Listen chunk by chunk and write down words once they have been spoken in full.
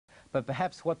But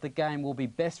perhaps what the game will be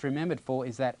best remembered for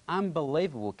is that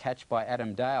unbelievable catch by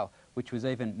Adam Dale, which was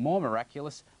even more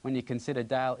miraculous when you consider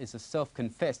Dale is a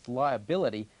self-confessed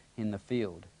liability in the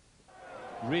field.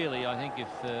 Really, I think if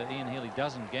Ian Healy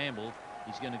doesn't gamble,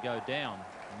 he's going to go down.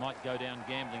 He might go down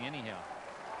gambling anyhow.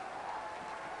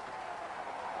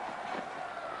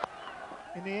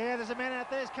 In the air, there's a man out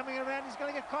there. He's coming around. He's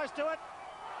going to get close to it.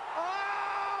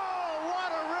 Oh, what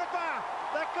a ripper!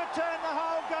 That could turn the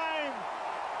whole game.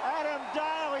 Adam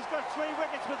Dale, he's got 3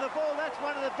 wickets with the ball. That's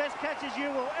one of the best catches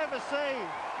you will ever see.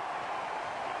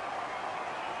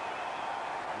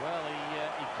 Well,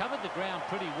 he covered the ground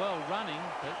pretty well running,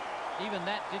 but even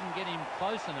that didn't get him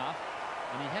close enough,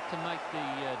 and he had to make the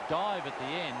dive at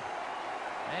the end,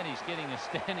 and he's getting a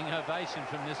standing ovation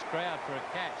from this crowd for a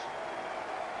catch.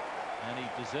 And he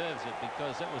deserves it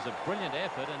because that was a brilliant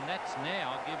effort, and that's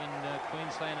now given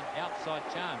Queensland an outside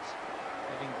chance.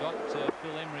 Having got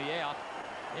Phil Emery out,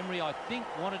 Emery, I think,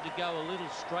 wanted to go a little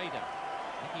straighter.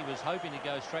 I think he was hoping to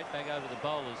go straight back over the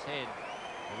bowler's head.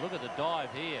 But look at the dive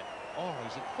here. Oh,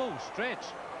 he's at full stretch.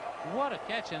 What a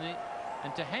catch, and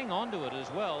to hang on to it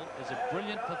as well is a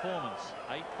brilliant performance.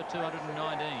 8 for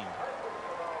 219.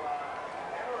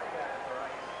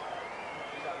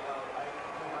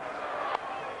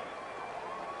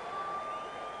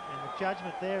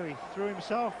 Judgment there, he threw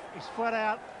himself, he's flat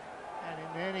out, and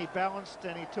then he balanced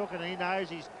and he took it, and he knows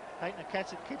he's taking a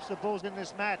catch that keeps the balls in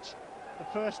this match. The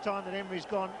first time that Emery's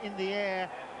gone in the air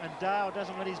and Dale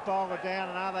doesn't let his bowler down,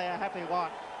 and are they a happy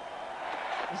lot?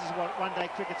 This is what one-day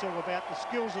cricket's all about, the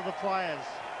skills of the players.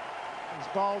 He's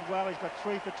bowled well, he's got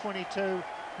 3 for 22.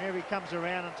 Here he comes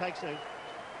around and takes a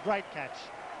great catch.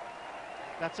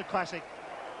 That's a classic.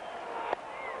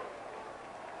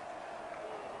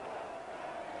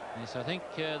 Yes, I think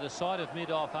the side of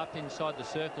mid-off up inside the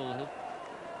circle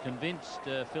convinced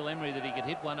Phil Emery that he could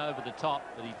hit one over the top,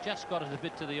 but he just got it a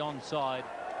bit to the onside.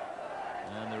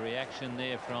 And the reaction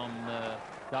there from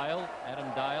Dale, Adam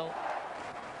Dale.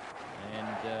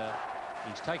 And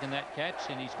he's taken that catch,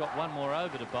 and he's got one more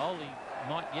over to bowl. He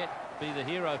might yet be the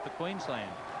hero for Queensland.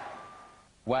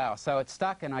 Wow, so it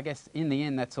stuck, and I guess in the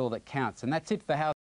end that's all that counts. And that's it for How